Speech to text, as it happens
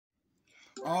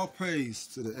All praise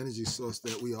to the energy source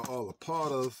that we are all a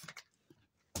part of,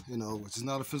 which is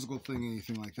not a physical thing,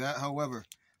 anything like that. However,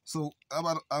 so I'm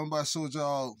about to show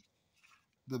y'all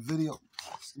the video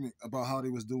about how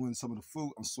they was doing some of the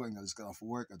food. I'm sweating. I just got off of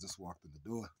work. I just walked in the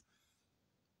door.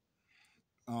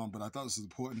 But I thought this was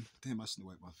important. Damn, I shouldn't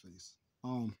wipe my face.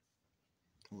 Hold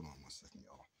on 1 second,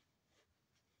 y'all.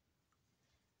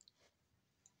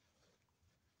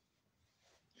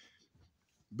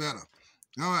 Better.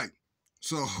 All right.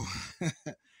 So,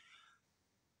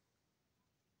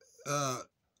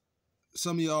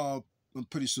 some of y'all, I'm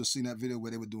pretty sure, seen that video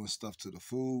where they were doing stuff to the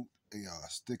food. They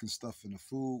sticking stuff in the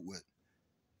food with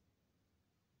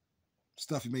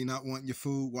stuff you may not want in your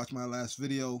food. Watch my last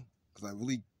video because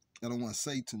I don't want to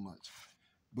say too much.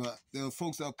 But there are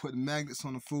folks that are putting magnets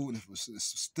on the food, and if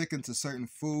it's sticking to certain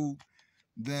food,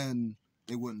 then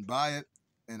they wouldn't buy it.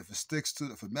 And if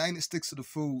a magnet sticks to the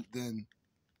food, then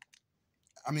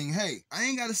I mean, hey, I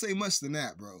ain't got to say much than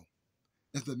that, bro.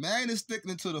 If the magnet's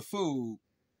sticking to the food,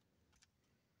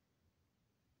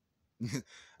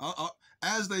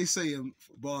 as they say in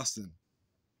Boston,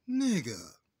 nigga.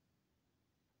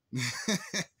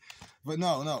 But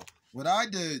no. What I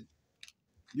did,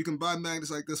 you can buy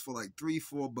magnets like this for like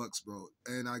 $3-4, bro.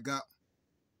 And I got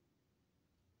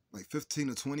like 15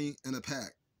 or 20 in a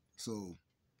pack. So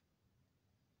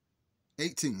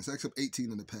 18. It's actually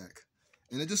 18 in the pack.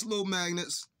 And they're just little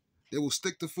magnets. They will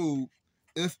stick to food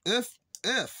if the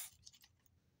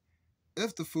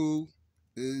food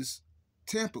is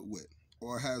tampered with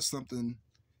or has something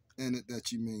in it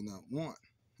that you may not want.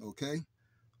 Okay?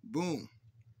 Boom.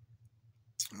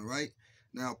 All right?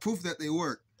 Now, proof that they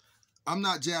work. I'm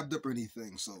not jabbed up or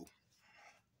anything, so.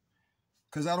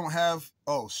 Because I don't have,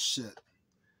 oh, shit.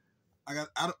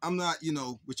 I'm not,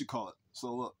 what you call it.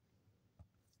 So, look.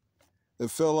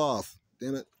 It fell off.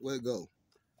 Damn it. Where'd it go?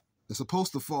 It's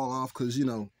supposed to fall off because, I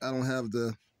don't have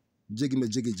the jiggy.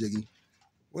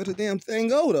 Where'd the damn thing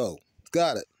go, though?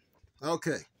 Got it.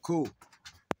 Okay, cool.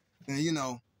 And,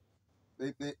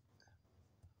 they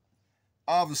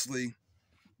obviously,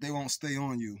 they won't stay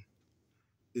on you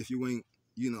if you ain't,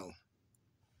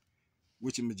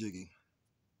 witchy-majiggy.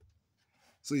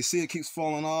 So you see it keeps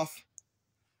falling off.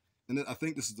 And then I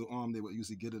think this is the arm they would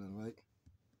usually get it in, right?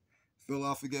 Fell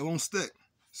off again. It won't stick.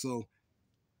 So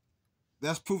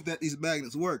that's proof that these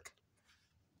magnets work.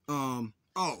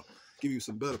 Give you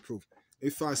some better proof. They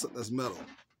find something that's metal.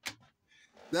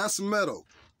 That's metal.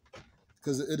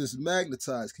 Because it is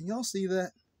magnetized. Can y'all see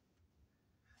that?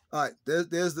 All right, there's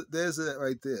that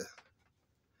right there.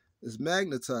 It's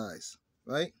magnetized,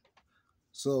 right?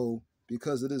 So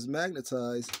because it is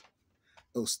magnetized,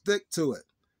 it'll stick to it.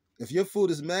 If your food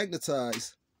is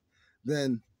magnetized,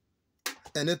 and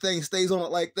the thing stays on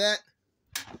it like that,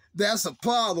 that's a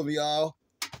problem, y'all.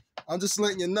 I'm just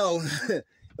letting you know it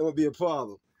would be a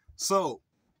problem. So,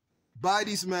 buy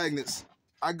these magnets.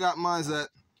 I got mine at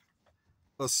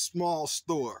a small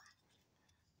store.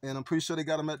 And I'm pretty sure they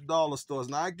got them at dollar stores.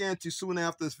 Now, I guarantee you, soon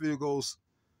after this video goes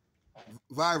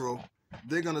viral,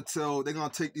 they're going to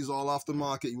take these all off the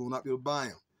market. You will not be able to buy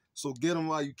them. So, get them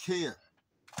while you can.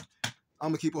 I'm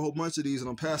going to keep a whole bunch of these, and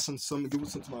I'm passing some, giving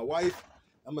some to my wife.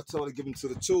 I'm going to tell her to give them to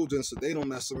the children so they don't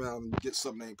mess around and get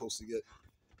something they ain't supposed to get,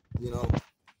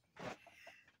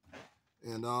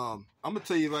 And I'm going to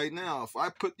tell you right now, if I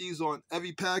put these on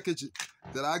every package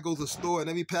that I go to the store and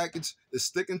every package is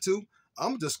sticking to,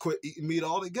 I'm just quit eating meat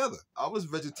altogether. I was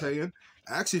vegetarian.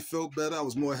 I actually felt better. I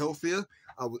was more healthier.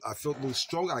 I felt a little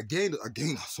stronger. I gained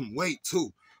some weight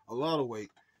too. A lot of weight,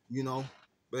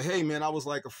 But hey, man, I was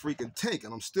like a freaking tank.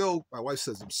 And I'm still, my wife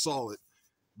says I'm solid.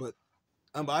 But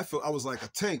I felt I was like a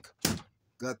tank.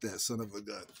 Got that, son of a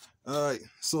gun. All right.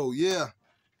 So, yeah.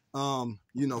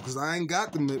 Because I ain't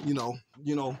got them, no.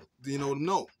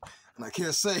 And I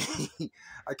can't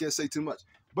say too much.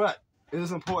 But it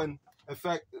is important. In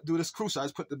fact, do this crucial. I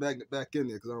just put the magnet back in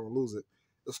there because I don't want to lose it.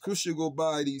 It's crucial you go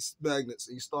buy these magnets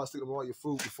and you start sticking them on your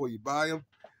food before you buy them.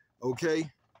 Okay?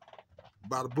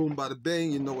 Bada boom, bada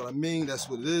bang. You know what I mean? That's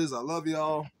what it is. I love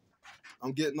y'all.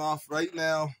 I'm getting off right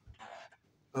now.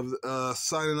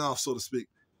 Signing off, so to speak.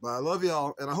 But I love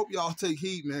y'all, and I hope y'all take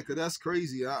heed, man, because that's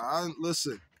crazy. I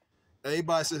listen.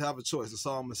 Everybody should have a choice. That's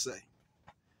all I'm gonna say.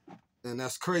 And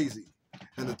that's crazy.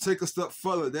 And to take a step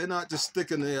further, they're not just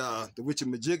sticking the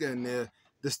witchy-majigga in there.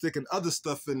 They're sticking other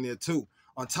stuff in there too,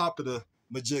 on top of the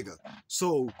majigga.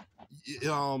 So,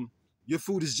 your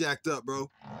food is jacked up, bro.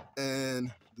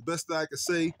 And the best thing I can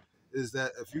say is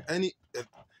that if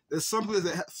there's some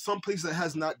place that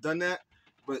has not done that,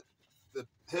 but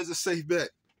here's a safe bet: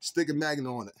 stick a magnet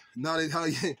on it. Not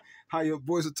how your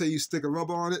boys will tell you stick a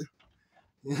rubber on it.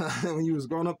 You know, when you was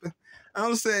growing up.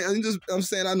 I'm saying,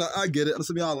 I know, I get it.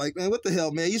 Some of y'all like, man, what the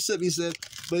hell, man? You should be said,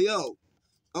 but yo,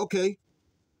 okay,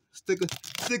 stick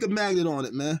a magnet on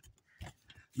it, man.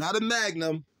 Not a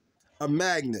magnum, a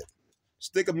magnet.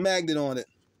 Stick a magnet on it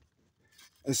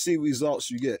and see results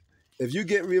you get. If you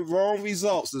get wrong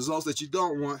results that you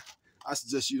don't want, I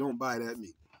suggest you don't buy that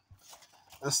meat.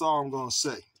 That's all I'm gonna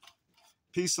say.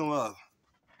 Peace and love.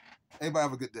 Everybody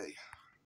have a good day.